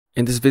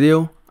In this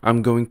video,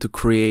 I'm going to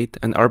create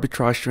an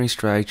arbitrage trading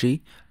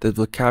strategy that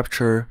will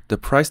capture the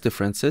price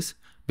differences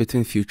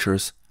between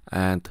futures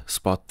and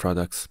spot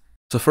products.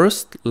 So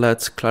first,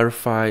 let's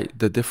clarify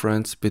the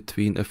difference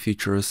between a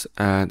futures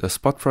and a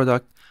spot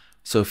product.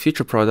 So a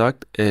future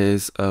product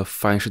is a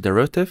financial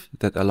derivative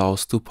that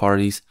allows two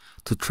parties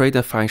to trade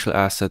a financial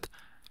asset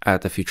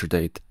at a future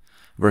date,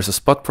 whereas a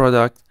spot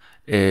product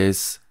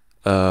is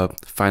a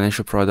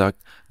financial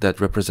product that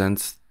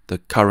represents the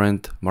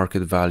current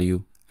market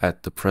value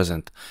at the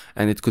present.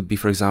 And it could be,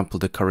 for example,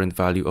 the current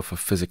value of a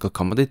physical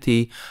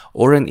commodity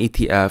or an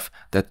ETF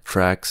that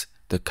tracks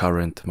the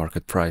current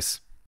market price.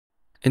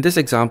 In this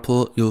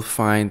example, you'll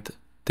find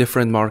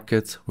different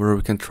markets where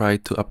we can try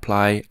to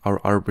apply our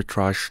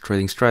arbitrage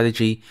trading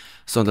strategy.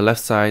 So on the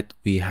left side,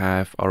 we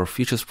have our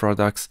futures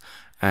products,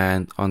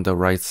 and on the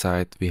right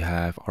side, we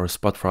have our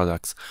spot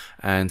products.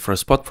 And for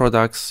spot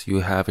products, you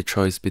have a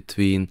choice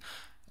between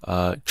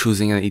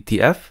choosing an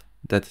ETF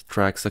that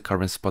tracks the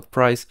current spot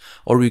price,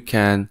 or you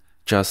can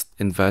just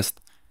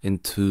invest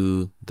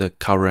into the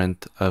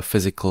current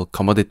physical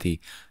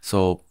commodity.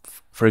 So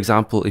for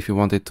example, if you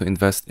wanted to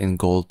invest in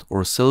gold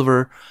or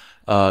silver,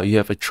 you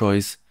have a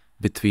choice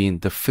between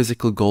the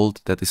physical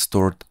gold that is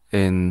stored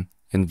in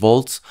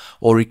vaults,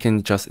 or you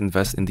can just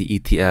invest in the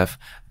ETF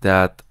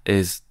that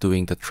is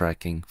doing the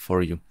tracking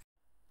for you.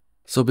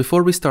 So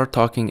before we start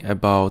talking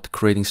about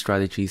creating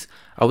strategies,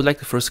 I would like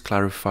to first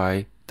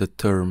clarify the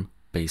term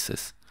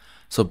basis.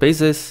 So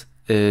basis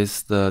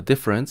is the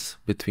difference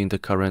between the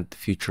current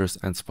futures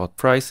and spot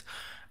price,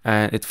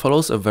 and it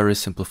follows a very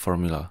simple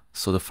formula.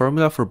 So the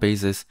formula for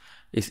basis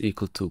is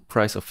equal to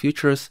price of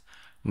futures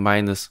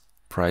minus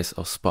price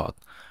of spot.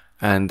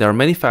 And there are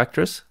many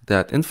factors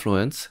that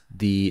influence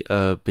the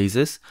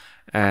basis,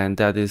 and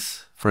that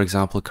is, for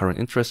example, current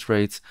interest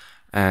rates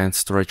and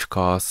storage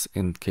costs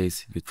in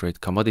case you trade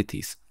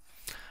commodities.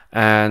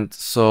 And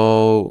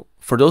so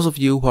for those of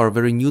you who are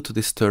very new to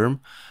this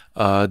term,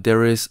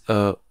 there is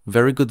a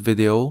very good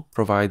video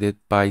provided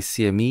by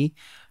CME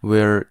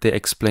where they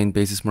explain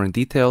basis more in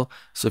detail.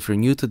 So if you're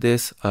new to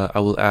this, I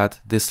will add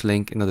this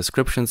link in the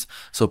descriptions.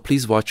 So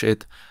please watch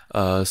it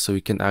so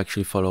you can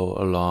actually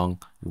follow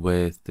along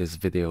with this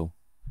video.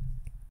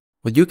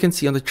 What you can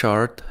see on the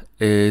chart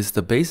is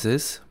the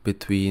basis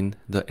between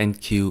the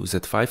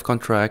NQZ5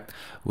 contract,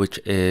 which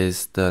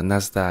is the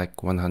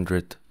Nasdaq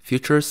 100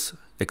 futures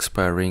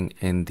expiring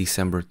in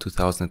December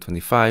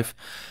 2025.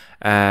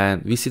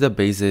 And we see the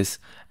basis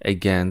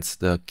against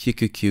the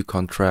QQQ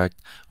contract,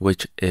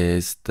 which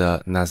is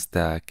the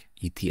Nasdaq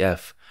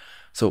ETF.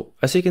 So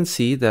as you can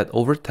see that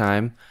over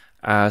time,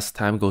 as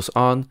time goes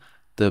on,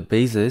 the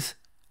basis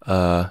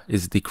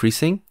is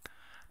decreasing.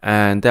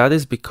 And that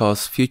is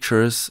because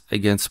futures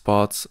against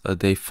spots,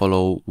 they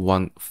follow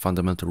one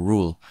fundamental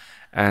rule.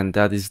 And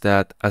that is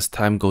that as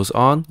time goes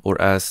on, or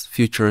as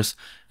futures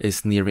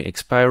is nearing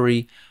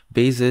expiry,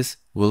 basis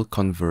will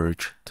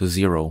converge to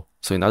zero.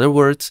 So in other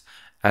words,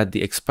 at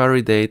the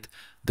expiry date,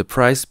 the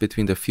price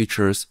between the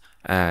futures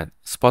and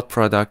spot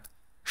product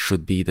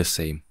should be the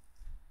same.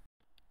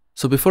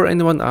 So before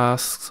anyone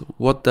asks,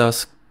 what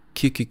does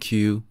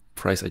QQQ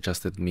price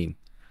adjusted mean?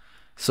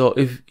 So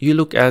if you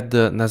look at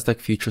the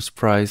Nasdaq futures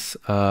price,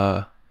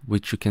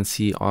 which you can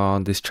see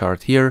on this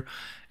chart here,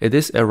 it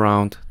is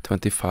around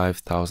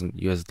 25,000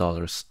 US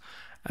dollars.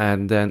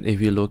 And then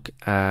if you look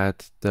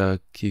at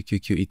the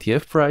QQQ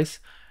ETF price,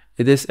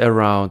 it is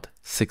around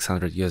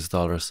 600 US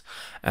dollars.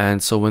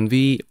 And so when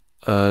we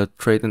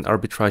trade an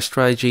arbitrage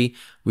strategy,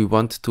 we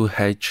want to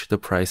hedge the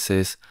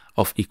prices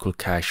of equal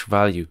cash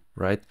value,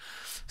 right?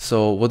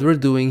 So what we're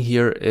doing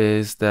here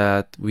is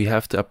that we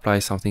have to apply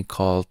something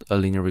called a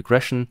linear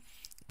regression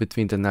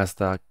between the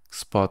Nasdaq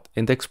spot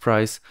index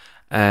price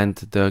and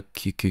the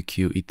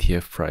QQQ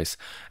ETF price.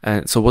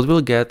 And so what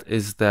we'll get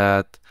is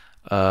that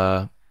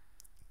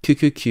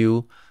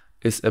QQQ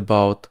is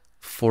about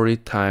 40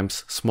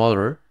 times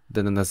smaller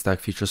than the Nasdaq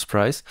futures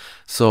price.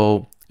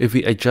 So if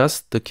we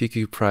adjust the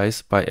QQQ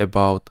price by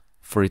about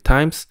 40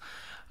 times,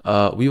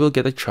 we will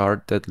get a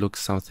chart that looks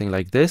something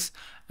like this.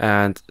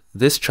 And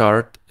this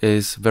chart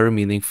is very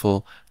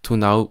meaningful to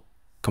now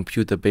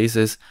compute the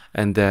basis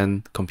and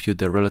then compute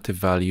the relative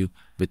value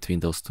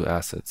between those two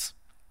assets.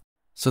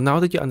 So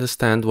now that you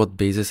understand what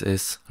basis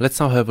is,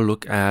 let's now have a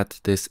look at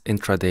this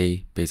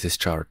intraday basis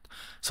chart.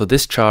 So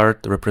this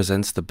chart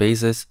represents the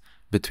basis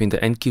between the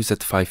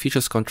NQZ5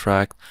 futures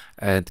contract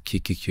and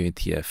QQQ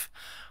ETF.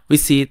 We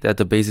see that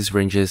the basis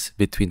ranges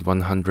between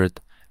 100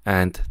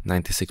 and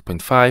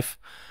 96.5.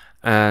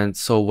 And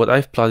so what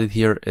I've plotted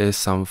here is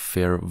some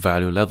fair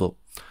value level.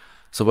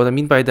 So what I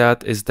mean by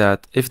that is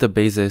that if the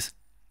basis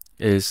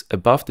is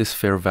above this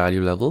fair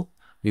value level,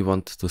 we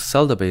want to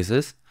sell the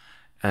basis.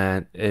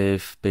 And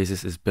if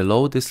basis is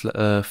below this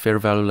fair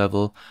value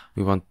level,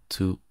 we want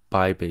to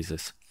buy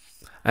basis.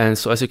 And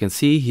so as you can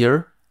see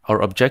here, our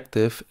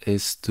objective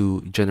is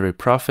to generate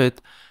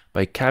profit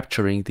by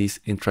capturing these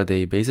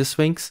intraday basis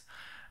swings.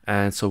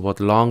 And so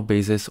what long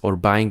basis or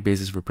buying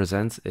basis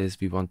represents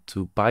is we want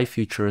to buy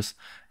futures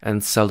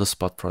and sell the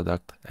spot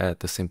product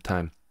at the same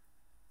time.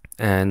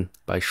 And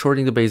by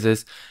shorting the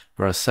basis,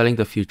 we are selling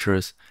the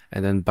futures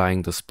and then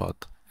buying the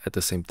spot at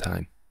the same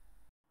time.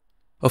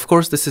 Of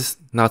course, this is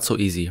not so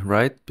easy,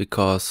 right?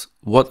 Because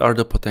what are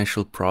the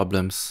potential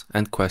problems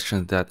and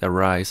questions that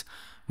arise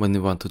when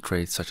you want to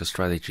trade such a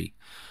strategy?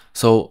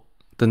 So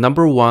the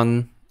number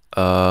one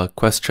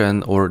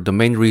question, or the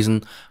main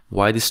reason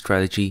why this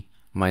strategy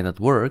might not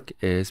work,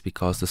 is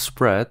because the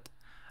spread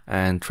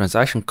and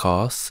transaction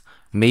costs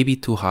may be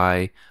too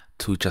high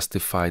to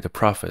justify the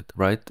profit,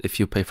 right? If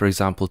you pay, for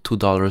example,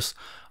 $2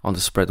 on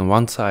the spread on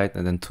one side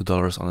and then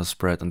 $2 on the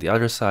spread on the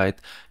other side,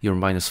 you're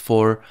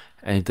 -4.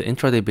 And if the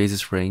intraday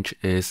basis range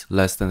is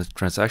less than the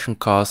transaction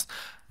cost,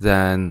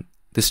 then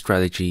this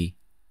strategy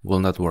will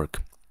not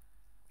work.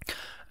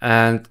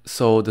 And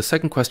so the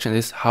second question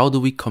is, how do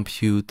we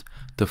compute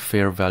the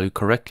fair value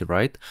correctly,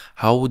 right?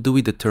 How do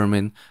we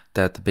determine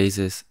that the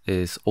basis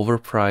is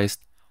overpriced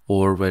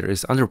or whether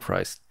it's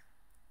underpriced?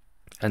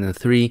 And then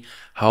 3,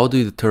 how do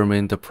you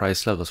determine the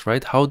price levels,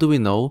 right? How do we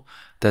know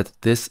that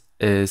this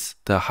is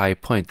the high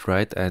point,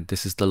 right? And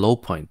this is the low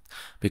point?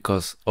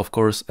 Because of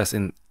course, as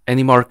in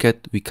any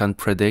market, we can't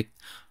predict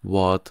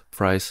what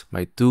price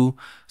might do.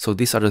 So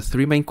these are the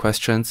 3 main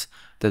questions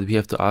that we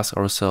have to ask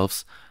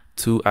ourselves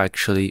to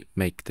actually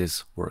make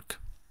this work.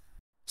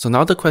 So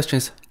now the question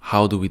is,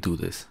 how do we do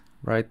this,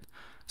 right?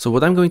 So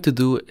what I'm going to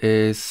do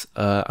is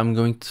I'm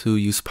going to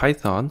use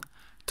Python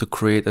to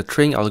create a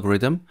trading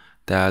algorithm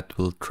that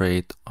will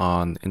trade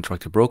on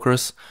Interactive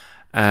Brokers.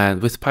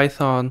 And with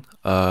Python,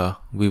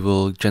 we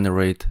will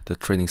generate the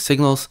trading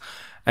signals,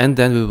 and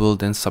then we will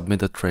then submit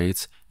the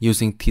trades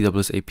using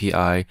TWS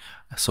API.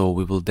 So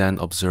we will then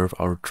observe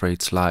our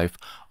trades live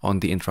on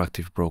the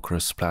Interactive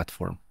Brokers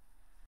platform.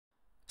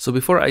 So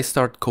before I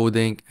start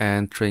coding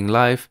and trading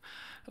live,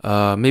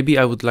 maybe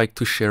I would like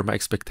to share my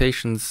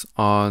expectations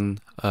on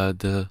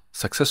the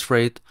success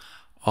rate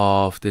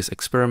of this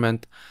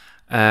experiment.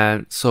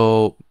 And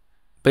so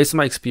based on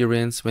my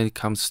experience when it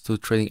comes to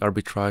trading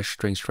arbitrage,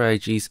 trading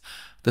strategies,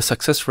 the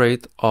success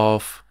rate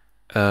of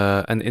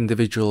an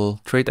individual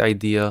trade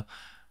idea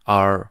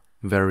are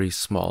very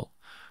small.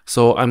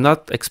 So I'm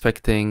not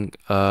expecting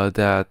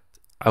that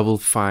I will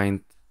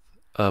find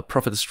a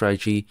profit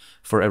strategy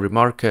for every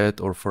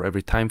market or for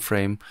every time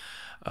frame.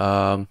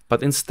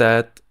 But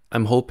instead,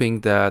 I'm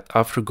hoping that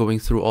after going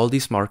through all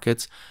these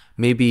markets,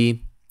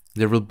 maybe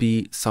there will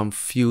be some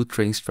few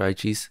trading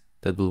strategies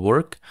that will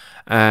work.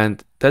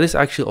 And that is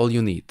actually all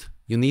you need.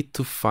 You need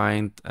to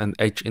find an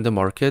edge in the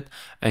market,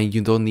 and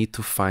you don't need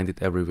to find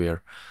it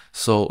everywhere.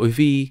 So if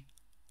we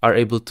are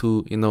able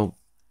to,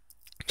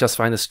 just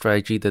find a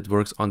strategy that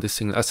works on this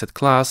single asset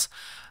class,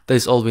 that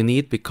is all we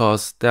need,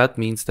 because that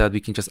means that we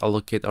can just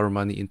allocate our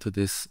money into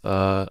this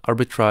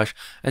arbitrage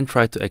and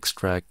try to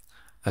extract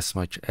as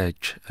much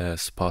edge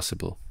as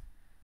possible.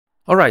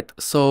 All right,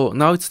 so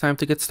now it's time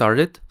to get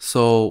started.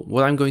 So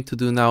what I'm going to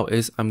do now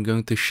is I'm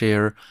going to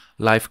share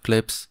live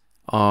clips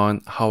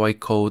on how I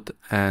code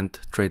and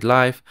trade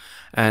live.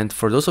 And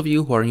for those of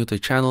you who are new to the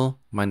channel,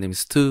 my name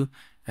is Tu,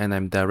 and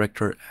I'm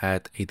director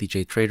at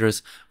ATJ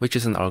Traders, which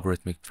is an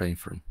algorithmic trading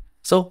firm.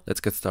 So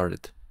let's get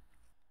started.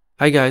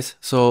 Hi guys,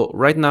 so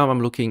right now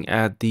I'm looking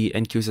at the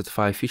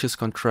NQZ5 futures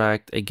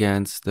contract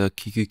against the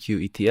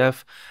QQQ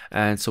ETF.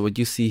 And so what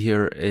you see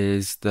here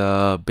is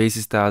the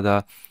basis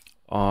data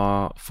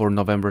for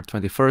November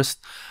 21st.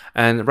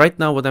 And right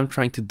now what I'm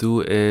trying to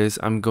do is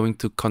I'm going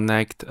to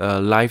connect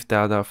live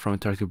data from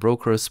Interactive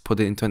Brokers, put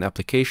it into an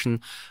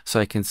application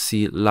so I can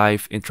see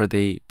live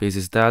intraday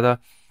basis data.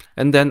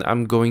 And then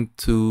I'm going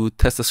to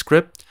test a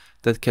script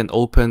that can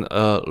open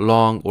a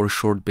long or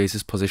short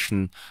basis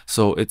position.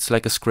 So it's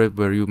like a script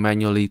where you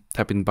manually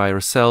tap in buy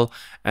or sell,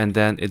 and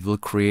then it will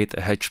create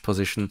a hedge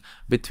position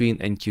between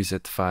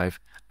NQZ5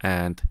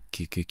 and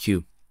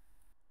QQQ.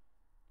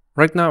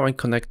 Right now I'm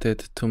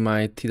connected to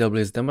my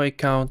TWS demo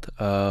account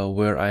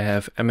where I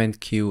have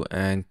MNQ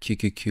and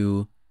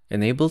QQQ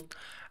enabled.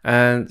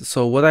 And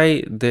so what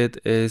I did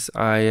is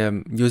I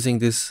am using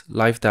this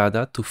live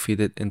data to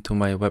feed it into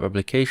my web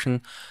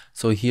application.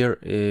 So here,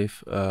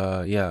 if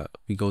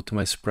we go to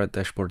my spread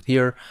dashboard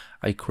here,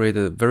 I create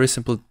a very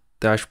simple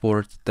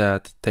dashboard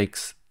that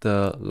takes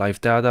the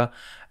live data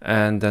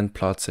and then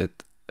plots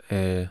it,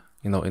 in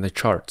a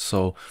chart.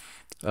 So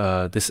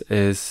this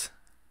is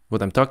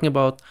what I'm talking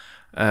about.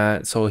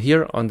 So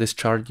here on this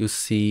chart, you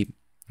see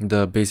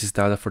the basis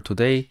data for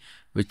today,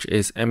 which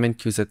is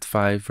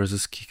MNQZ5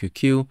 versus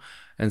QQQ.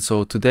 And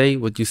so today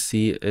what you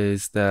see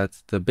is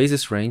that the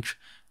basis range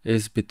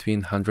is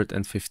between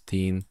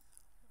 115,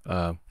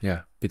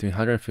 between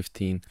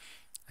 115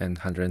 and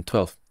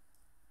 112.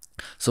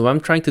 So what I'm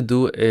trying to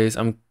do is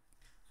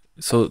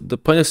so the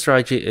point of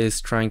strategy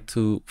is trying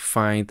to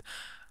find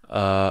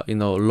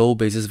low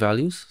basis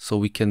values so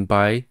we can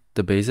buy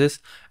the basis,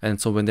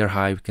 and so when they're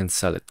high we can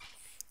sell it,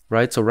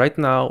 right? So right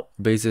now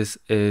basis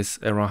is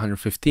around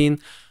 115,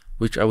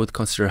 which I would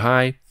consider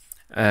high,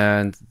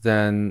 and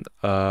then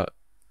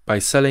by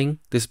selling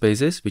this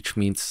basis, which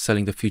means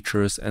selling the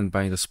futures and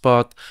buying the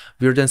spot,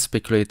 we're then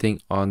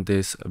speculating on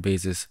this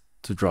basis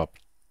to drop.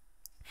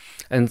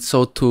 And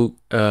so to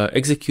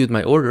execute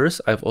my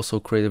orders, I've also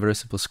created a very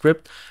simple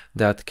script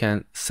that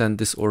can send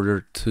this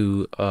order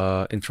to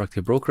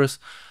interactive brokers.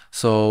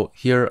 So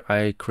here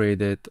I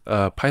created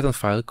a Python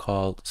file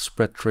called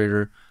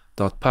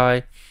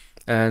spreadtrader.py.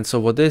 And so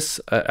what this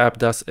app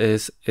does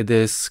is it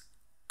is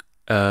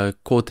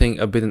quoting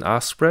a bid and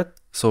ask spread.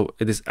 So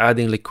it is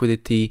adding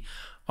liquidity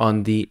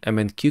on the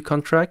MNQ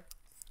contract.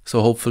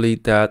 So hopefully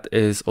that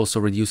is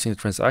also reducing the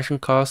transaction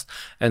cost.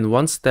 And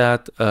once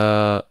that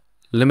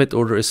limit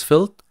order is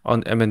filled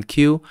on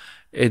MNQ,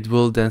 it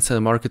will then send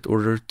a market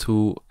order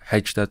to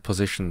hedge that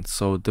position.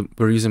 So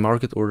we're using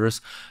market orders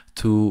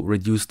to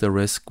reduce the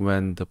risk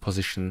when the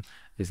position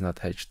is not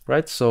hedged,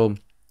 right? So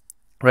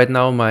right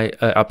now my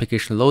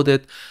application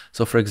loaded.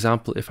 So for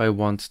example, if I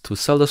want to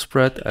sell the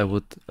spread, I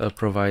would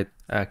provide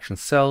action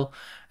sell,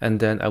 and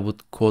then I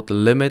would quote the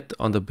limit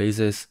on the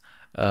basis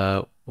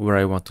where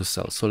I want to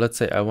sell. So let's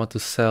say I want to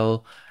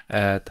sell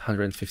at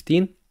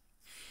 115.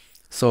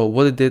 So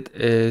what it did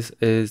is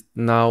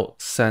now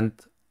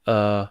sent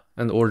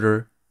an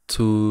order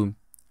to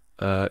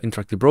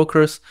interactive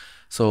brokers.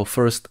 So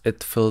first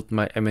it filled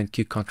my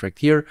MNQ contract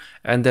here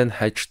and then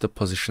hedged the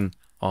position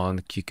on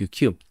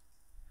QQQ.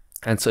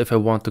 And so if I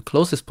want to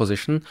close this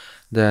position,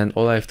 then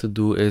all I have to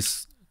do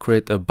is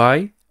create a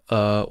buy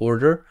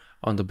order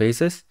on the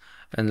basis.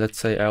 And let's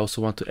say I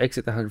also want to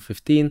exit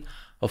 115.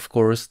 Of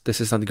course,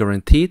 this is not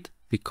guaranteed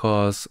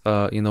because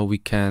we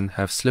can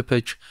have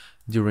slippage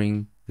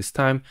during this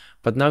time.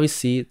 But now we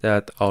see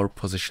that our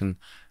position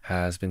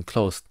has been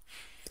closed.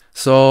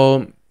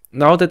 So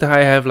now that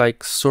I have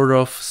like sort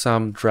of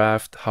some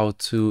draft how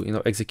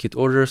to execute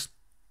orders,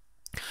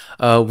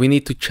 we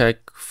need to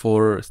check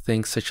for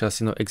things such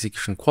as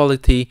execution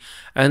quality,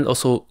 and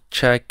also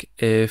check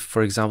if,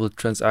 for example,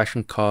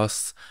 transaction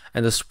costs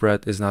and the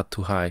spread is not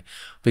too high,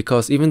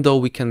 because even though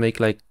we can make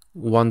like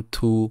 1,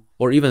 2,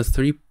 or even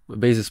 3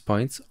 basis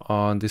points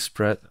on this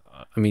spread,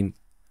 I mean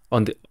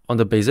on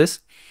the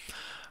basis,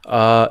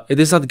 it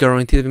is not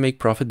guaranteed we make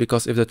profit,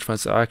 because if the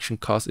transaction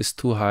cost is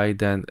too high,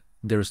 then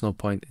there is no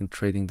point in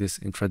trading this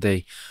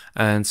intraday.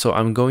 And so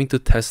I'm going to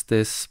test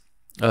this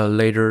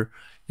later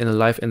in a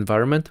live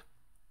environment.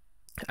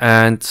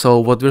 And so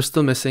what we're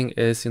still missing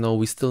is,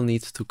 we still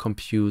need to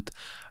compute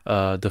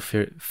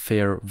the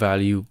fair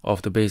value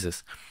of the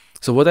basis.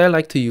 So what I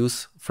like to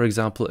use, for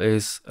example,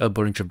 is a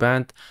Bollinger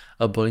Band.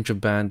 A Bollinger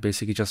Band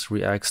basically just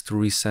reacts to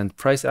recent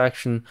price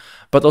action,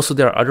 but also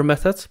there are other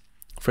methods.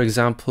 For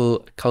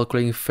example,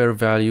 calculating fair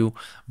value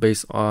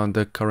based on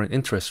the current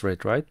interest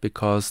rate, right?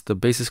 Because the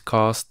basis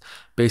cost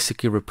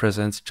basically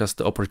represents just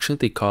the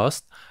opportunity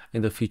cost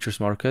in the futures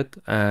market.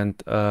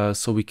 And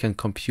so we can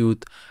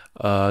compute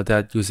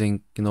that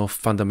using,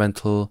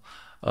 fundamental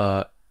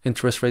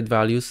interest rate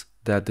values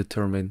that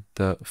determine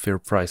the fair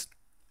price.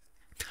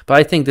 But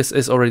I think this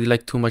is already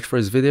like too much for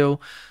this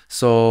video.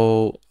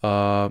 So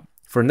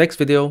for next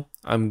video,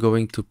 I'm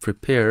going to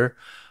prepare,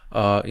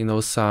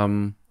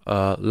 some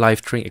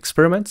live trading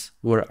experiments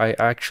where I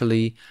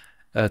actually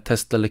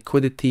test the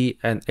liquidity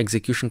and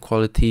execution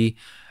quality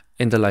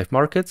in the live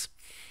markets.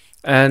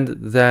 And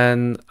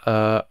then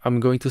I'm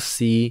going to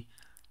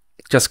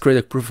just create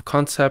a proof of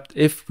concept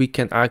if we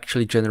can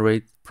actually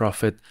generate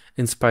profit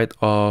in spite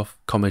of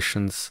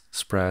commissions,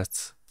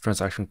 spreads,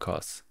 transaction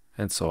costs,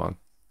 and so on.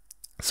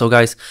 So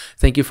guys,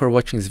 thank you for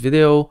watching this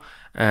video,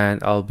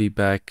 and I'll be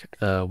back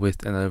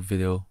with another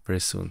video very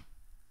soon.